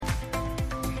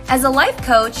As a life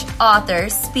coach, author,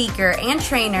 speaker, and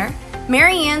trainer,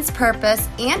 Maryann's purpose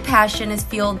and passion is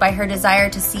fueled by her desire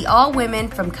to see all women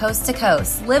from coast to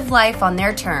coast live life on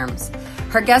their terms.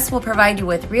 Her guests will provide you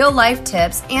with real-life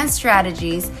tips and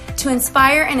strategies to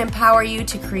inspire and empower you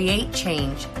to create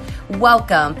change.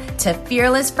 Welcome to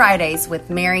Fearless Fridays with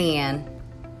Maryann.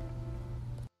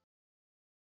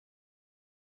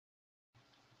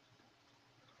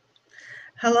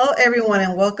 Hello, everyone,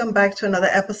 and welcome back to another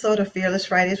episode of Fearless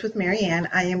Fridays with Maryann.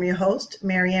 I am your host,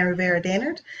 Maryann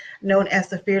Rivera-Dannard, known as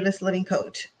the Fearless Living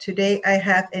Coach. Today, I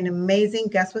have an amazing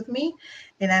guest with me,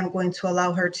 and I'm going to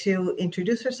allow her to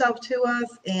introduce herself to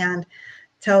us and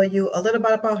tell you a little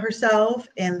bit about herself,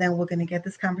 and then we're going to get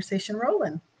this conversation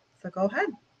rolling. So go ahead.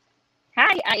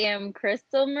 Hi, I am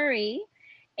Cristal Marie,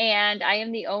 and I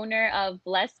am the owner of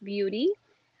Blessed Beauty.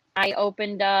 I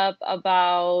opened up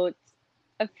about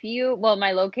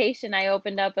my location, I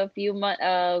opened up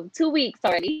 2 weeks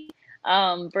already.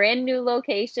 Brand new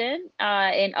location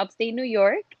in upstate New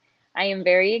York. I am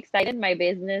very excited. My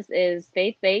business is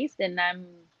faith-based, and I'm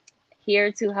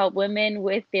here to help women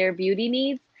with their beauty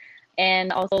needs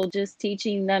and also just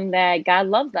teaching them that God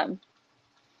loves them.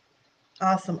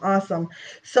 Awesome.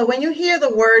 So when you hear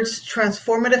the words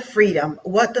transformative freedom,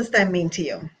 what does that mean to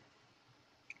you?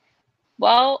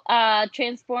 Well,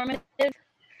 transformative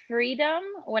freedom,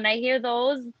 when I hear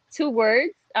those two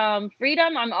words,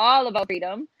 freedom, I'm all about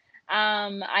freedom.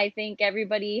 I think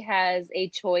everybody has a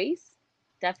choice,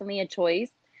 definitely a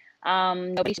choice.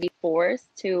 Nobody should be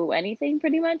forced to anything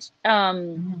pretty much.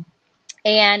 And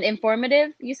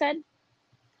informative, you said?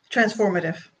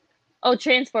 Transformative. Oh,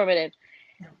 transformative.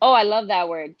 Oh, I love that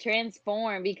word,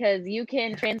 transform, because you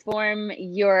can transform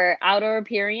your outer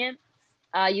appearance.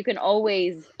 You can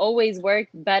always work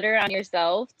better on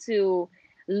yourself to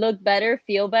look better,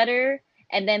 feel better.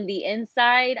 And then the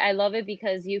inside, I love it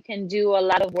because you can do a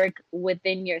lot of work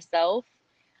within yourself.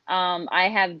 I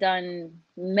have done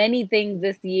many things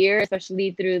this year,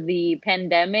 especially through the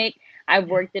pandemic. I've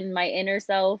worked in my inner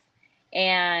self,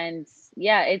 and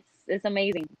yeah, it's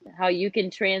amazing how you can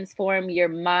transform your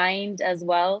mind as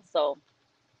well. So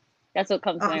that's what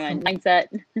comes to my mind, mindset.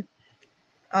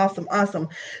 Awesome.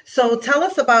 So tell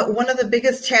us about one of the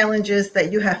biggest challenges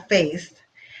that you have faced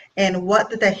and what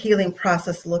did that healing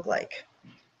process look like?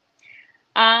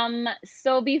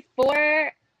 So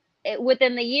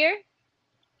within the year?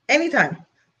 Anytime.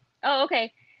 Oh,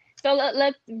 okay. So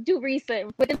let's do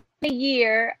recent. Within the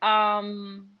year, I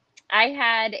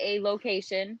had a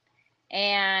location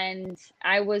and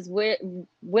I was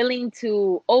willing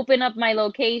to open up my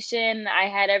location. I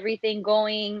had everything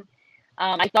going.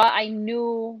 I thought I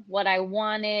knew what I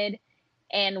wanted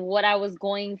and what I was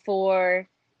going for,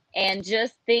 and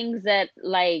just things that,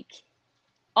 like,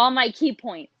 all my key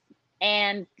points.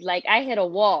 And like I hit a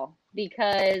wall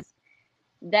because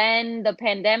then the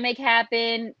pandemic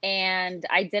happened and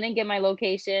I didn't get my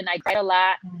location. I cried a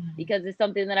lot because it's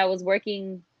something that I was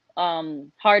working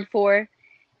hard for.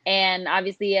 And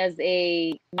obviously, as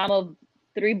a mom of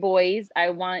 3 boys,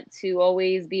 I want to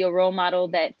always be a role model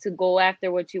to go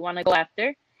after what you want to go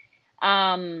after.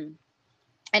 And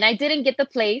I didn't get the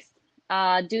place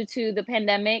due to the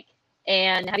pandemic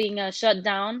and having a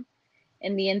shutdown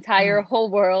in the entire whole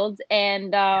world.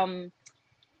 And I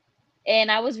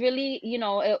was really,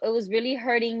 it was really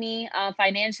hurting me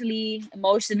financially,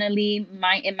 emotionally,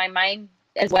 in my mind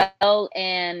as well.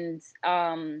 And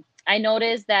I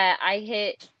noticed that I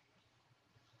hit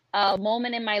a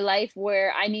moment in my life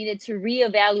where I needed to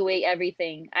reevaluate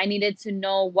everything. I needed to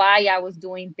know why I was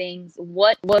doing things.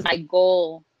 What was my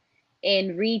goal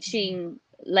in reaching,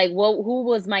 like, who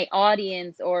was my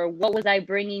audience, or what was I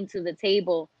bringing to the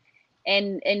table?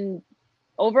 And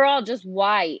overall, just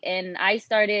why. And I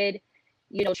started,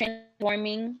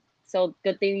 transforming. So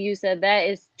good thing you said that,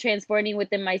 is transforming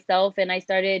within myself. And I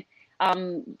started,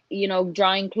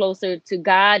 drawing closer to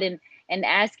God and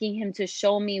asking him to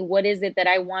show me what is it that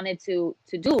I wanted to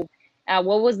do.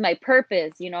 What was my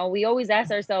purpose? We always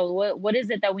ask ourselves, what is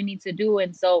it that we need to do?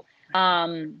 And so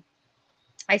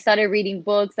I started reading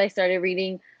books. I started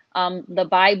reading the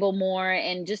Bible more,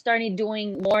 and just started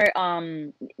doing more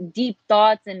deep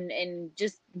thoughts and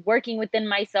just working within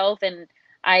myself. And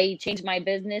I changed my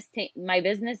business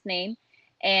name,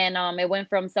 and it went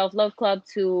from Self Love Club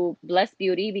to Blessed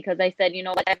Beauty, because I said,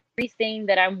 everything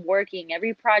that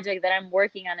every project that I'm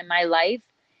working on in my life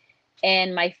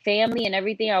and my family and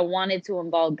everything, I wanted to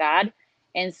involve God.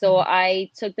 And so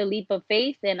I took the leap of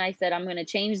faith and I said, I'm going to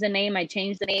change the name. I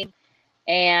changed the name,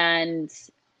 and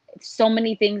so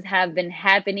many things have been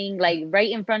happening, like, right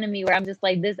in front of me, where I'm just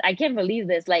like, this, I can't believe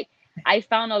this. Like, I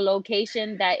found a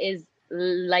location that is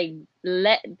like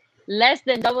less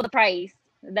than double the price.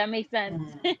 If that makes sense.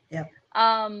 Yep.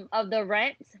 Of the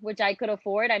rent, which I could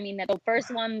afford. I mean, the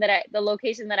first one the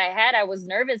location that I had, I was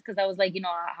nervous because I was like,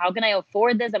 how can I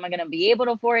afford this? Am I gonna be able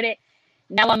to afford it?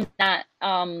 Now I'm not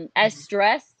as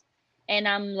stressed, and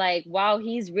I'm like, wow,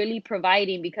 he's really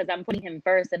providing because I'm putting him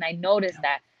first, and I noticed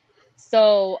that.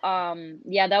 So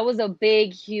yeah, that was a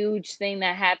big, huge thing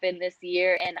that happened this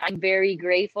year, and I'm very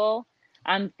grateful.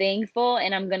 I'm thankful,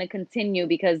 and I'm gonna continue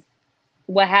because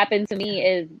what happened to me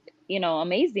is,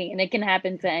 amazing, and it can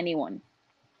happen to anyone.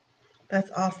 That's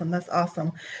awesome. That's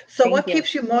awesome. So, Thank what you.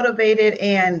 keeps you motivated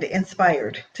and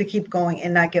inspired to keep going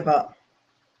and not give up?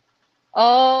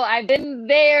 Oh, I've been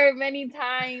there many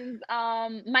times.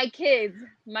 My kids,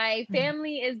 my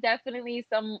family is definitely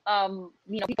some,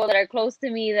 people that are close to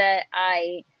me that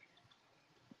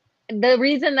the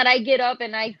reason that I get up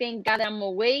and I thank God I'm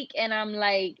awake, and I'm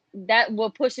like, that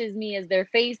what pushes me is their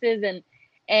faces,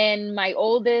 and my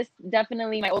oldest,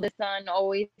 definitely my oldest son,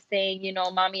 always saying,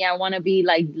 mommy, I want to be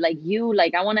like you,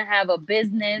 like I want to have a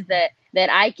business that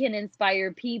I can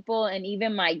inspire people, and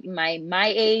even my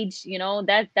age,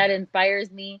 that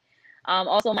inspires me.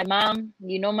 Also my mom,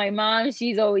 my mom,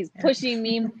 she's always Yeah. pushing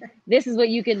me. This is what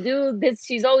you can do.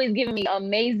 She's always giving me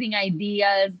amazing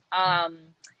ideas. My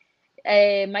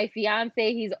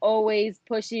fiance, he's always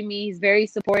pushing me. He's very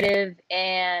supportive,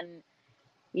 and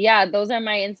yeah, those are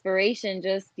my inspiration.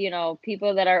 Just,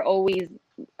 people that are always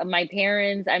my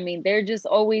parents. I mean, they're just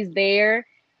always there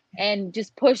and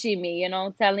just pushing me,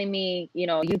 telling me,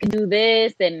 you can do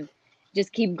this and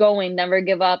just keep going, never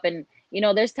give up. And,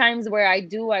 there's times where I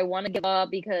want to give up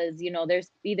because,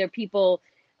 there's either people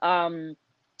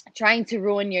trying to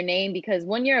ruin your name, because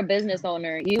when you're a business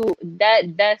owner,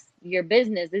 that's your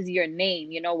business is your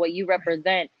name, what you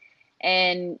represent.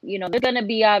 And there's going to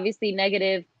be obviously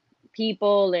negative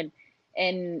people and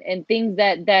things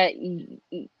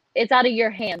it's out of your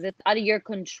hands, it's out of your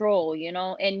control,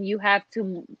 and you have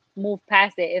to move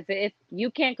past it. If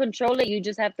you can't control it, you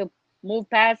just have to move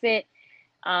past it.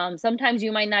 Sometimes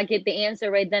you might not get the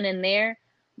answer right then and there,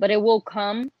 but it will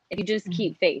come if you just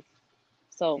keep faith.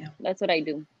 So Yeah. that's what I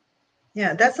do.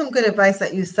 Yeah, that's some good advice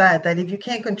that you said, that if you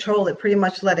can't control it, pretty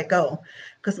much let it go.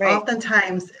 Because Right.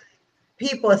 oftentimes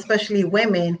people, especially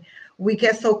women, we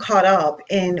get so caught up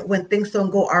in when things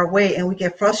don't go our way and we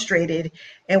get frustrated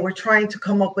and we're trying to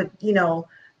come up with,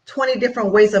 20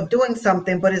 different ways of doing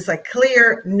something, but it's like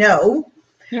clear no.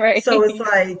 Right. So it's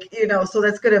like, so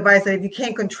that's good advice that if you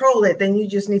can't control it, then you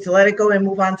just need to let it go and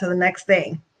move on to the next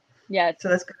thing. Yes. So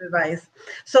that's good advice.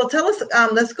 So tell us,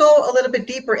 let's go a little bit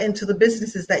deeper into the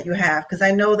businesses that you have, because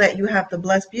I know that you have the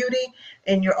Blessed Beauty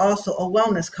and you're also a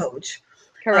wellness coach.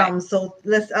 Correct. So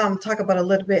let's talk about a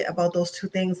little bit about those two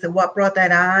things and what brought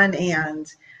that on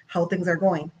and how things are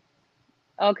going.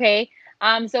 Okay.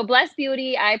 So Blessed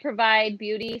Beauty, I provide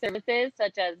beauty services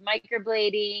such as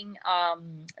microblading,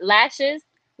 lashes,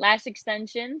 lash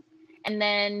extensions, and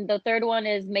then the third one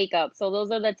is makeup. So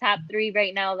those are the top three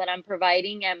right now that I'm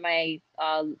providing at my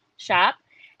shop.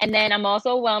 And then I'm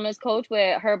also a wellness coach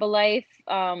with Herbalife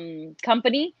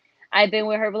company. I've been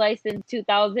with Herbalife since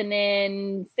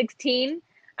 2016.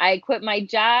 I quit my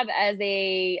job as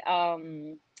a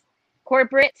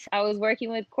corporate. I was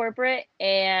working with corporate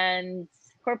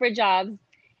jobs,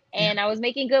 Yeah. and I was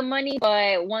making good money.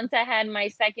 But once I had my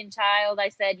second child, I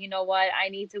said, you know what? I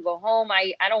need to go home.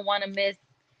 I don't want to miss.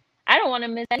 I don't want to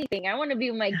miss anything. I want to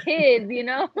be with my kids,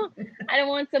 I don't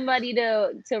want somebody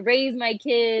to raise my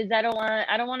kids. I don't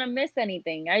want to miss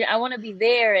anything. I want to be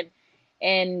there,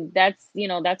 and that's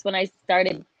when I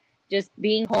started just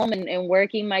being home and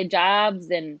working my jobs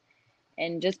and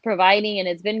just providing. And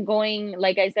it's been going,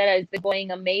 like I said, it's been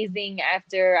going amazing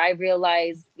after I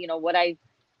realized, what I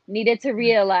needed to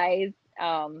realize.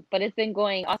 But it's been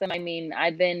going awesome. I mean,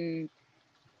 I've been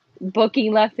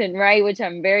booking left and right, which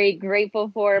I'm very grateful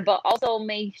for, but also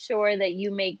make sure that you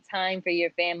make time for your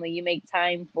family. You make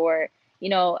time for,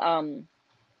 it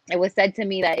was said to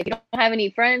me that if you don't have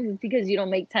any friends, it's because you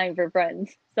don't make time for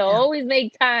friends. So Yeah. always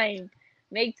make time.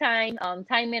 Make time.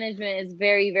 Time management is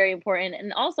very, very important,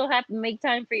 and also have to make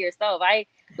time for yourself. I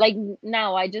like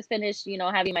now. I just finished,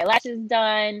 having my lashes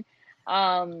done.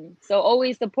 So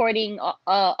always supporting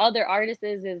other artists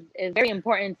is very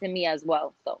important to me as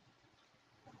well. So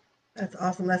That's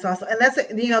awesome. That's awesome. And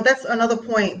that's another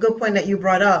point, good point that you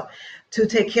brought up, to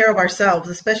take care of ourselves,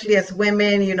 especially as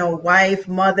women, wife,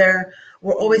 mother.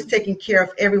 We're always mm, taking care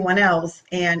of everyone else,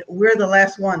 and we're the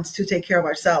last ones to take care of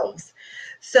ourselves.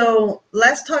 So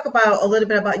let's talk about a little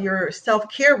bit about your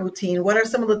self-care routine. What are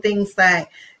some of the things that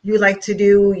you like to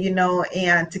do,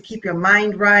 and to keep your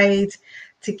mind right,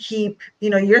 to keep,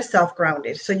 yourself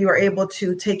grounded, so you are able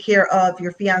to take care of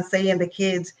your fiance and the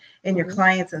kids and your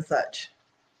clients and such?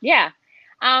 Yeah.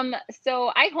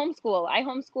 So I homeschool.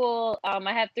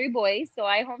 I have three boys. So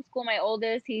I homeschool my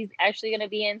oldest. He's actually going to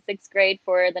be in sixth grade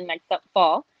for the next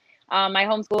fall. I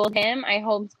homeschooled him. I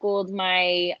homeschooled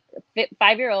my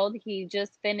 5-year-old. He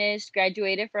just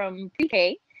graduated from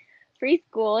pre-K,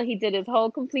 preschool. He did his whole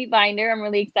complete binder. I'm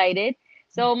really excited.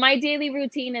 So my daily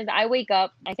routine is I wake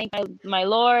up, I thank my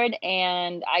Lord,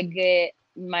 and I get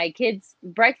my kids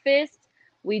breakfast.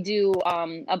 We do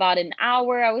about an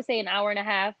hour, I would say an hour and a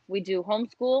half. We do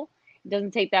homeschool. It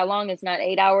doesn't take that long. It's not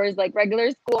 8 hours like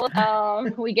regular school.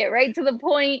 We get right to the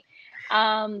point.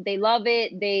 They love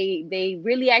it. They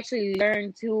really actually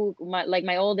learn too.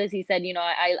 My oldest, he said,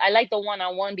 I like the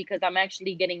one-on-one because I'm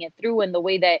actually getting it through in the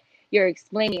way that you're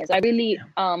explaining it. So I really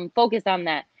focused on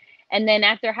that. And then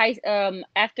after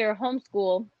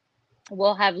homeschool,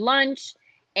 we'll have lunch,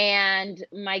 and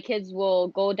my kids will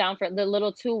go down for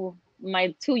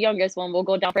my two youngest one will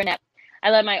go down for a nap.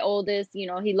 I let my oldest, he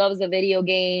loves the video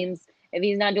games. If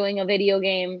he's not doing a video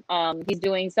game, he's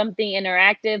doing something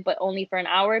interactive, but only for an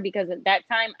hour, because at that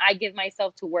time I give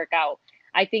myself to work out.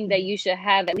 I think that you should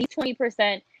have at least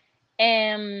 20%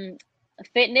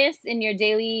 fitness in your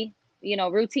daily,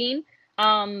 routine,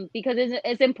 because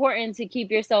it's important to keep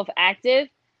yourself active.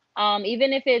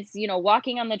 Even if it's,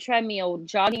 walking on the treadmill,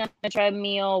 jogging on the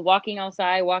treadmill, walking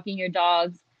outside, walking your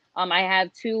dogs. I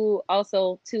have two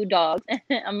dogs,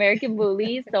 American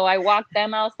Bullies. So I walk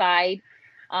them outside,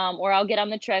 or I'll get on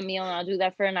the treadmill and I'll do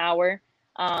that for an hour.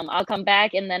 I'll come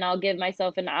back and then I'll give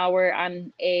myself an hour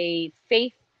on a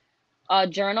faith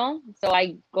journal. So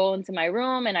I go into my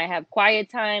room and I have quiet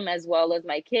time, as well as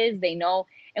my kids. They know.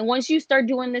 And once you start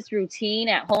doing this routine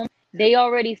at home, they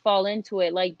already fall into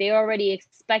it. Like, they're already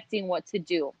expecting what to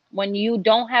do. When you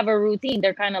don't have a routine,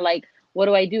 they're kind of like, what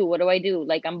do I do? What do I do?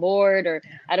 Like, I'm bored, or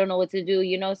I don't know what to do,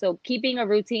 So keeping a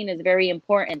routine is very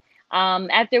important.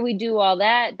 After we do all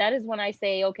that, that is when I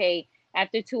say, okay,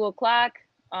 after 2 o'clock,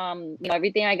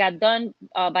 everything I got done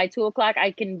by 2 o'clock,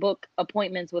 I can book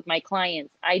appointments with my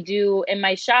clients. In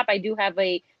my shop, I do have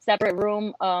a separate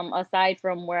room, aside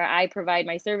from where I provide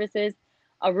my services,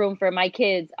 a room for my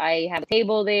kids. I have a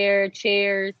table there,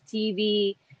 chairs,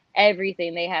 TV,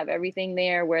 everything. They have everything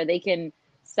there where they can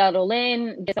settle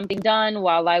in, get something done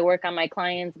while I work on my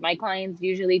clients. My clients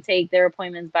usually take their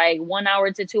appointments by 1 hour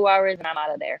to 2 hours, and I'm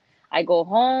out of there. I go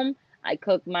home. I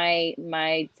cook to my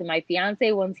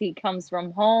fiance once he comes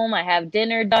from home. I have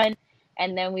dinner done,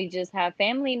 and then we just have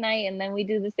family night, and then we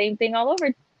do the same thing all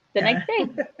over the next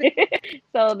day.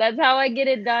 So that's how I get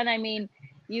it done. I mean,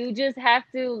 you just have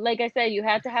to, like I said, you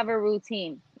have to have a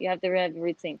routine. You have to have a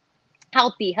routine.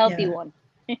 Healthy one.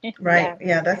 Right.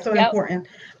 Yeah, that's so important.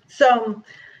 So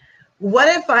what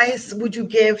advice would you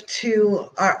give to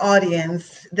our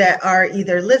audience that are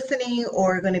either listening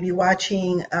or going to be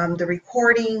watching the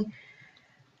recording,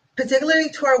 particularly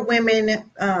to our women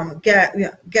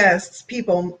guests,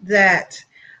 people that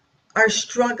are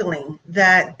struggling,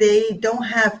 that they don't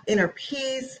have inner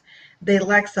peace, they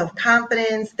lack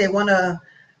self-confidence, they want to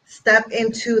step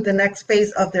into the next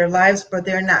phase of their lives, but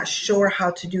they're not sure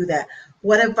how to do that?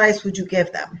 What advice would you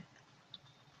give them?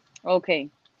 Okay.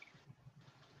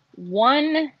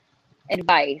 One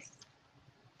advice.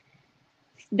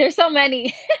 There's so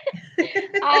many.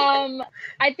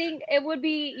 I think it would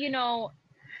be,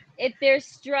 if they're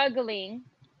struggling,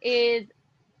 is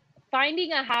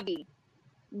finding a hobby.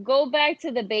 Go back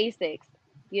to the basics,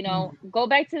 go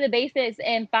back to the basics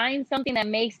and find something that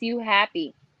makes you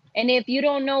happy. And if you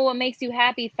don't know what makes you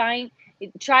happy,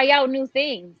 try out new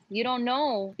things. You don't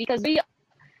know, because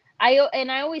I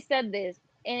always said this,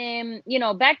 and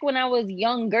back when I was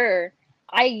younger,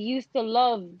 I used to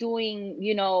love doing,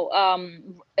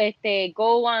 if they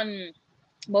go on,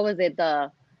 what was it,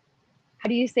 how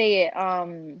do you say it?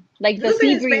 Like the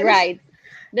Sebring rides.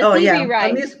 The Sebring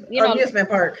rides. Amusement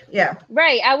park. Yeah.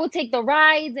 Right. I will take the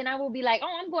rides and I will be like,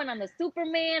 oh, I'm going on the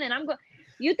Superman, and I'm going.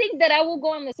 You think that I will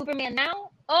go on the Superman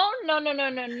now? Oh, no. Will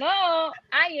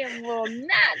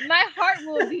not. My heart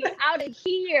will be out of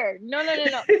here. No.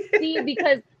 See,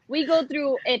 because we go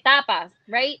through etapas,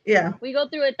 right? Yeah. We go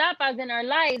through etapas in our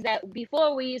lives that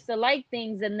before we used to like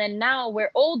things, and then now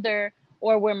we're older,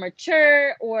 or we're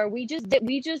mature, or we just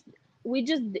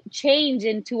change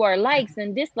into our likes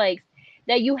and dislikes,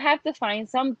 that you have to find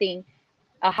something,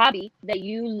 a hobby that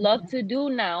you love to do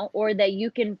now, or that you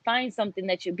can find something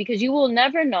because you will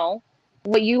never know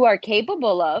what you are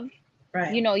capable of.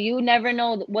 Right. You never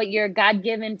know what your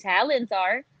God-given talents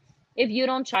are if you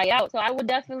don't try out. So I would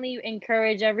definitely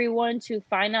encourage everyone to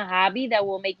find a hobby that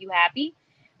will make you happy,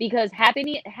 because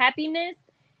happiness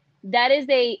that is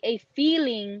a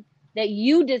feeling that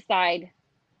you decide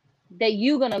that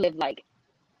you're gonna live like.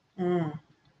 Mm.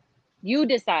 You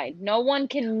decide. No one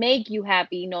can make you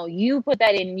happy. No, you put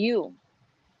that in you.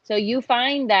 So you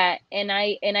find that, and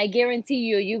I guarantee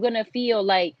you, you're gonna feel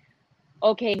like,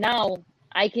 okay, now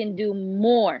I can do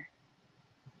more.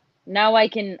 Now I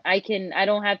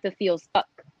don't have to feel stuck.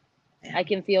 Yeah. I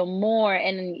can feel more,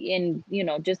 and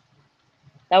just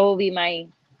that will be my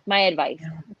advice. Yeah.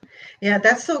 Yeah,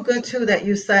 that's so good too that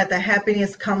you said that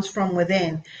happiness comes from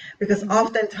within, because Hmm.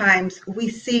 oftentimes we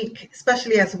seek,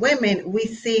 especially as women, we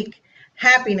seek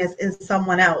happiness in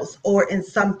someone else or in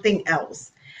something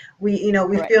else. We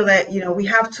Correct. feel that, we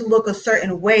have to look a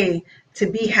certain way to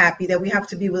be happy, that we have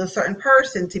to be with a certain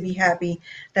person to be happy,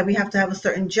 that we have to have a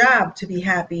certain job to be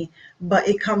happy, but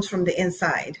it comes from the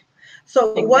inside.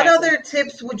 So, what Exactly. other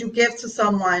tips would you give to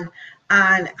someone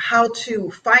on how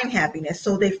to find happiness?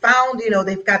 So they found,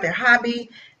 they've got their hobby,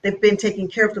 they've been taking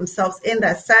care of themselves in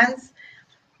that sense.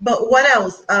 But what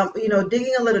else?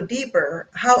 Digging a little deeper,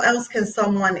 how else can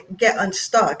someone get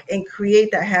unstuck and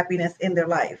create that happiness in their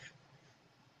life?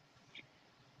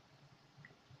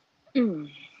 Mm.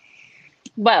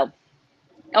 Well,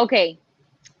 okay.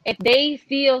 If they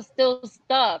feel still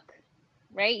stuck,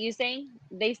 right? You saying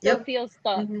they still Yep. feel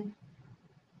stuck. Hmm.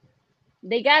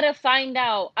 They gotta find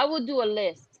out. I will do a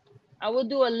list. I will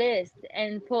do a list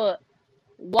and put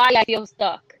why I feel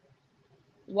stuck.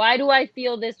 Why do I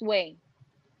feel this way?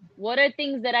 What are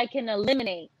things that I can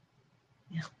eliminate,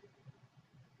 Yeah.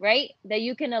 right? That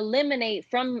you can eliminate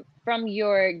from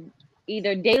your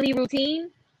either daily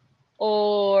routine,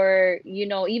 or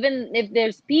even if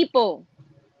there's people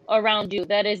around you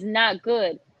that is not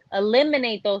good,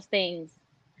 eliminate those things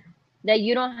that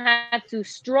you don't have to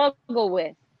struggle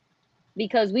with,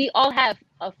 because we all have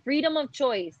a freedom of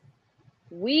choice.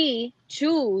 We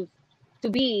choose to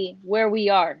be where we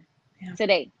are Yeah.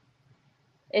 today.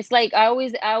 It's like I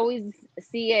always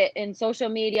see it in social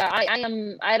media.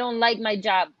 I don't like my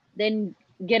job. Then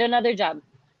get another job.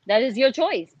 That is your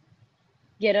choice.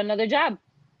 Get another job.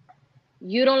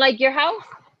 You don't like your house?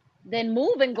 Then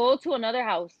move and go to another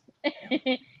house.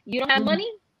 You don't have Mhm. money?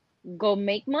 Go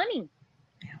make money.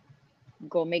 Yeah.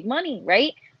 Go make money,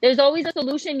 right? There's always a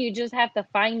solution. You just have to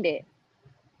find it.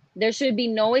 There should be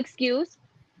no excuse,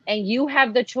 and you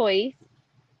have the choice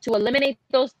to eliminate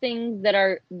those things that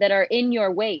are in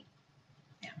your way,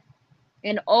 Yeah.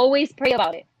 and always pray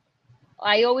about it.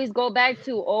 I always go back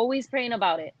to always praying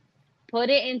about it. Put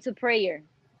it into prayer.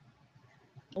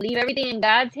 Leave everything in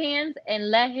God's hands and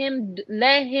let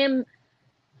him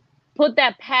put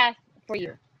that path for Yeah.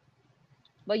 you.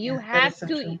 But you Yeah. That have is so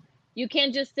to true. you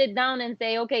can't just sit down and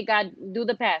say, "Okay, God, do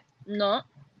the path." No.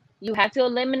 You have to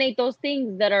eliminate those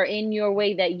things that are in your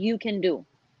way that you can do.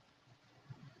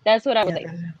 That's what I would Yeah. say.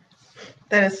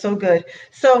 That is so good.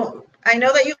 So I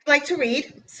know that you like to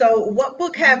read. So what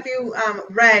book have Mhm. you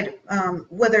read,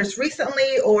 whether it's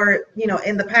recently or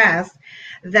in the past,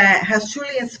 that has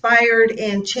truly inspired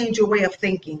and changed your way of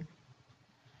thinking?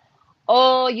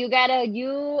 Oh,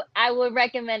 I would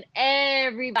recommend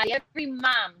everybody, every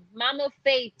mom of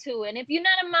faith too. And if you're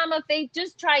not a mom of faith,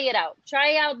 just try it out.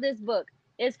 Try out this book.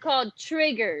 It's called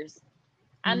Triggers.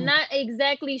 I'm Mm, not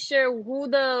exactly sure who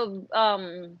the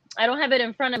I don't have it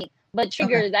in front of me, but okay.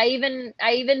 Triggers. I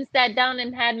even sat down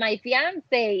and had my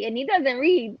fiance, and he doesn't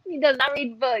read. He does not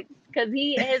read books because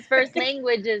his first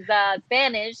language is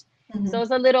Spanish, so Mhm.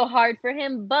 it's a little hard for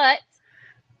him. But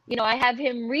I have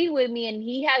him read with me, and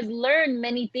he has learned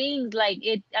many things. Like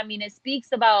it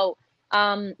speaks about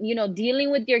dealing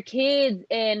with your kids,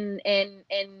 and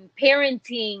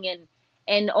parenting,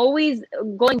 and always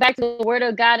going back to the word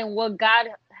of God and what God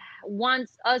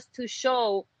wants us to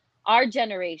show our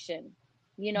generation,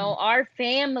 Mm, our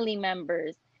family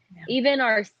members, yeah. even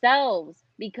ourselves,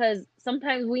 because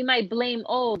sometimes we might blame,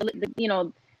 oh,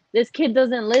 this kid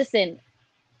doesn't listen.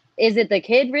 Is it the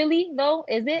kid really though?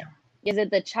 Is it? Yeah. Is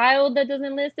it the child that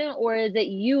doesn't listen, or is it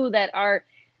you that are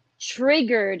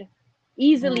triggered,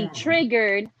 easily Mm,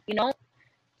 triggered,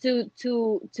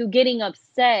 to getting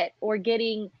upset, or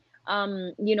getting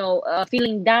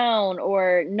feeling down,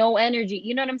 or no energy.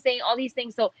 You know what I'm saying? All these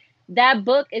things. So that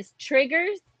book is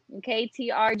Triggers, okay?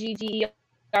 Triggers.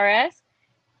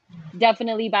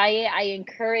 Definitely buy it. I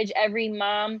encourage every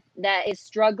mom that is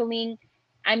struggling.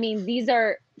 These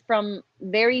are from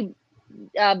very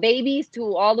babies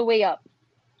to all the way up.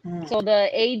 mm, So the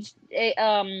age,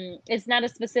 it's not a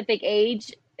specific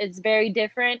age. It's very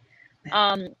different.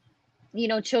 yeah. Um,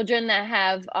 children that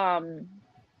have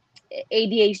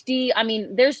ADHD.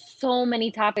 There's so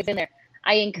many topics in there.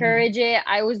 I Mm, encourage it.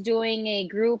 I was doing a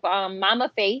group,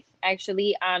 Mama Faith,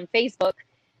 actually on Facebook.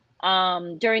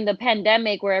 during the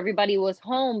pandemic where everybody was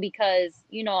home, because,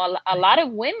 you know, a lot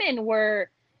of women were,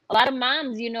 a lot of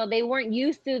moms, you know, they weren't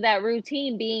used to that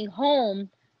routine, being home,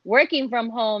 working from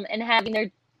home, and having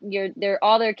their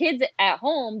all their kids at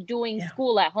home doing Yeah.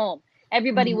 school at home.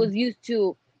 Everybody Mhm. was used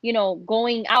to, you know,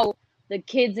 going out, the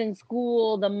kids in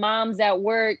school, the moms at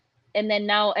work, and then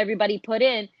now everybody put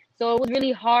in. So it was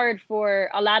really hard for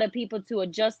a lot of people to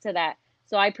adjust to that.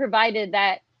 So I provided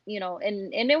that, you know,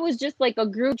 and it was just like a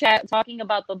group chat talking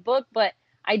about the book, but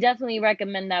I definitely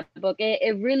recommend that book.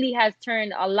 It really has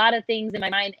turned a lot of things in my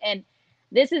mind. And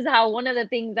this is how, one of the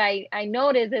things I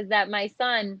noticed is that my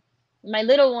son, my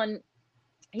little one,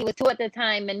 he was 2 at the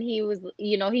time, and he was,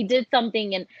 you know, he did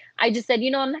something, and I just said,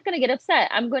 you know, I'm not going to get upset.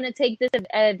 I'm going to take this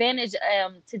advantage,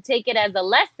 to take it as a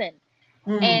lesson.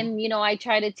 Mm. And, you know, I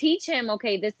try to teach him,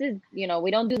 okay, this is, you know,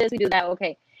 we don't do this, we do that.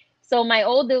 Okay. So my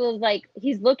older was like,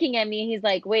 he's looking at me and he's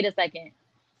like, wait a second,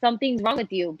 something's wrong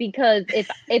with you. Because if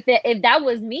that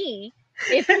was me,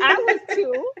 if I was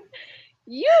 2,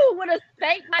 you would have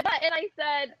spanked my butt. And I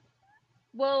said,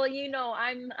 well, you know,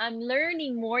 I'm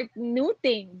learning more new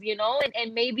things, you know,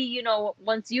 and maybe, you know,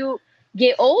 once you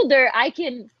get older, I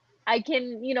can,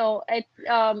 you know, I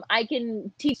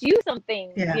can teach you some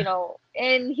things, Yeah. you know.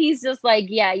 And he's just like,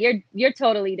 yeah, you're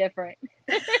totally different.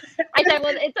 I said,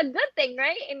 well, it's a good thing,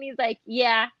 right? And he's like,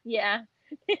 yeah, yeah.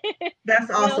 That's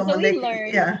You know, awesome so when he they,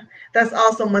 learns. yeah, that's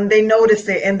awesome when they notice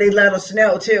it and they let us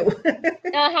know too.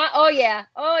 Uh-huh. Oh yeah.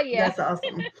 Oh yeah. That's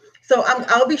awesome. So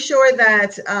I'll be sure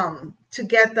that to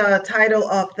get the title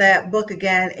of that book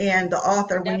again and the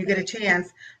author when you get a Definitely.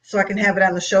 chance, so I can have it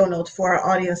on the show notes for our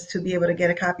audience to be able to get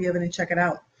a copy of it and check it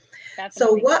out. So,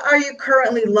 Definitely. what are you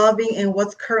currently loving and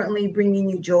what's currently bringing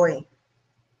you joy?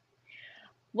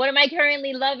 What am I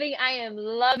currently loving? I am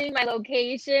loving my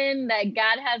location that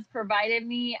God has provided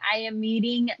me. I am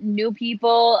meeting new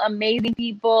people, amazing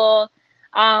people.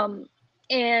 Um,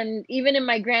 and even in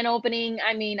my grand opening,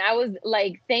 I mean, I was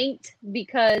like thanked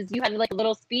because you had like a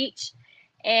little speech.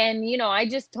 And, you know, I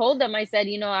just told them, I said,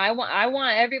 you know, I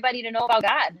want everybody to know about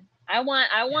God. I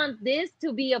want this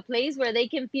to be a place where they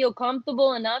can feel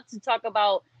comfortable enough to talk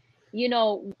about, you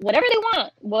know, whatever they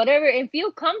want, whatever, and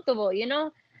feel comfortable, you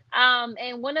know.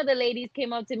 And one of the ladies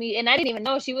came up to me, and I didn't even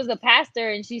know she was a pastor,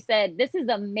 and she said, "This is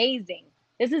amazing.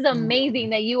 This is Mm, amazing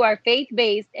that you are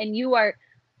faith-based and you are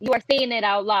saying it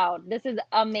out loud. This is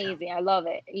amazing. I love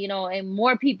it. You know, and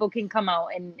more people can come out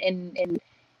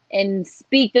and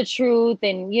speak the truth,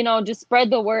 and, you know, just spread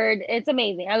the word. It's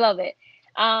amazing. I love it.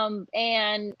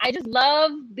 And I just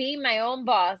love being my own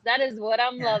boss. That is what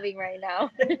I'm yeah, loving right now.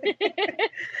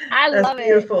 I that's love it.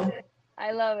 beautiful.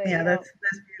 I love it. Yeah, Yeah. that's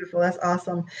beautiful. That's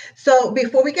awesome. So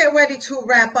before we get ready to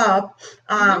wrap up,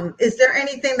 Mhm. is there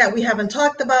anything that we haven't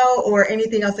talked about or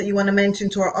anything else that you want to mention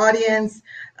to our audience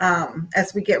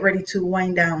as we get ready to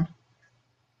wind down?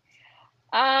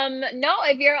 No,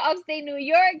 if you're upstate New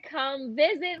York, come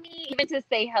visit me, even to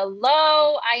say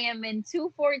hello. I am in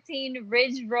 214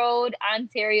 Ridge Road,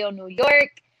 Ontario, New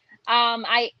York.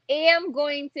 I am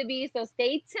going to be, so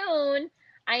stay tuned.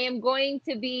 I am going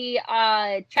to be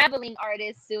a traveling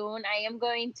artist soon. I am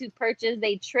going to purchase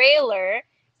a trailer.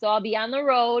 So I'll be on the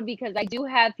road because I do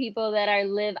have people that I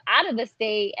live out of the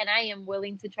state, and I am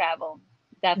willing to travel.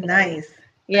 Definitely. Nice. That is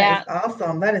Yeah.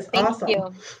 awesome. That is Thank awesome.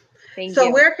 you. Thank So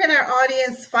you. where can our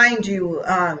audience find you?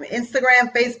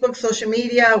 Instagram, Facebook, social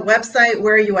media, website,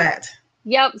 where are you at?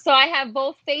 Yep. So I have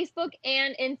both Facebook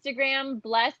and Instagram,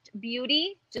 Blessed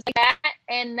Beauty, just like that.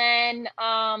 And then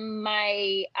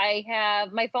I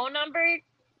have my phone number.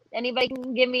 Anybody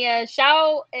can give me a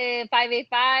shout,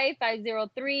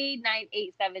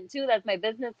 585-503-9872. That's my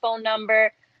business phone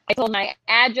number. I told my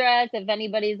address if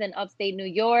anybody's in upstate New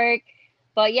York.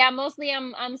 But yeah, mostly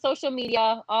I'm social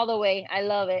media all the way. I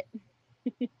love it.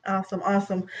 Awesome,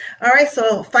 awesome. All right,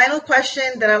 so final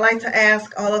question that I like to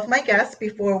ask all of my guests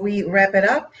before we wrap it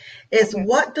up is Okay.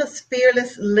 what does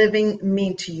fearless living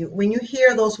mean to you? When you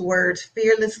hear those words,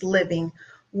 fearless living,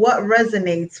 what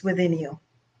resonates within you?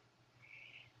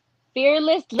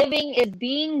 Fearless living is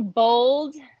being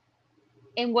bold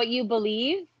in what you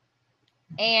believe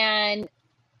and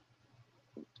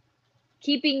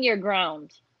keeping your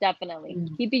ground. Definitely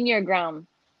Mm, keeping your ground.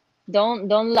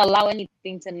 Don't allow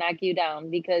anything to knock you down,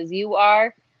 because you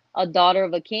are a daughter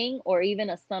of a king or even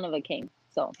a son of a king.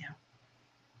 So yeah,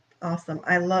 awesome.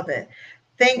 I love it.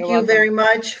 Thank you're you very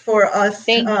welcome. much for us,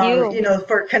 Thank you.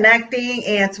 for connecting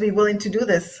and to be willing to do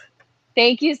this.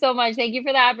 Thank you so much. Thank you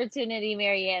for the opportunity,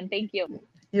 Maryann. Thank you.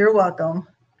 You're welcome.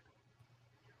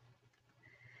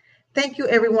 Thank you,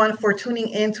 everyone, for tuning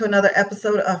in to another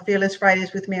episode of Fearless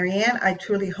Fridays with Maryann. I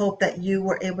truly hope that you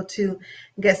were able to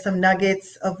get some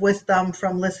nuggets of wisdom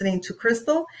from listening to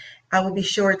Cristal. I will be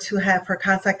sure to have her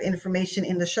contact information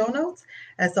in the show notes.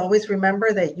 As always,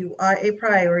 remember that you are a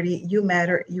priority, you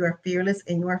matter, you are fearless,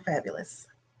 and you are fabulous.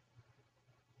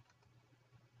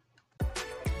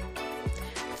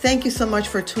 Thank you so much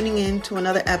for tuning in to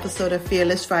another episode of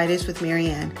Fearless Fridays with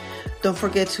Maryann. Don't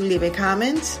forget to leave a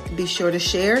comment, be sure to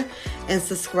share, and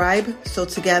subscribe so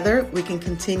together we can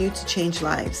continue to change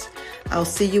lives. I'll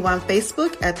see you on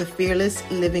Facebook at the Fearless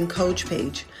Living Coach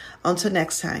page. Until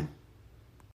next time.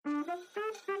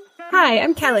 Hi,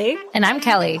 I'm Kelly. And I'm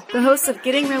Kelly, the host of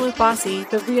Getting Real with Bossy,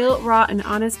 the real, raw, and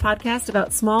honest podcast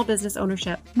about small business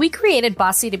ownership. We created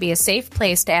Bossy to be a safe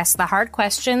place to ask the hard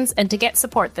questions and to get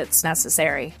support that's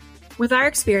necessary. With our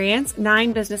experience,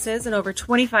 9 businesses and over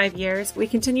 25 years, we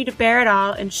continue to bear it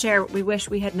all and share what we wish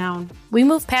we had known. We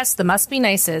move past the must be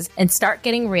nices and start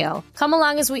getting real. Come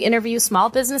along as we interview small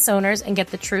business owners and get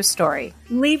the true story.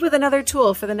 Leave with another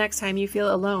tool for the next time you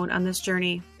feel alone on this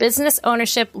journey. Business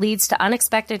ownership leads to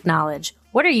unexpected knowledge.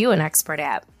 What are you an expert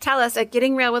at? Tell us at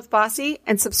Getting Real with Bossy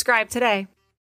and subscribe today.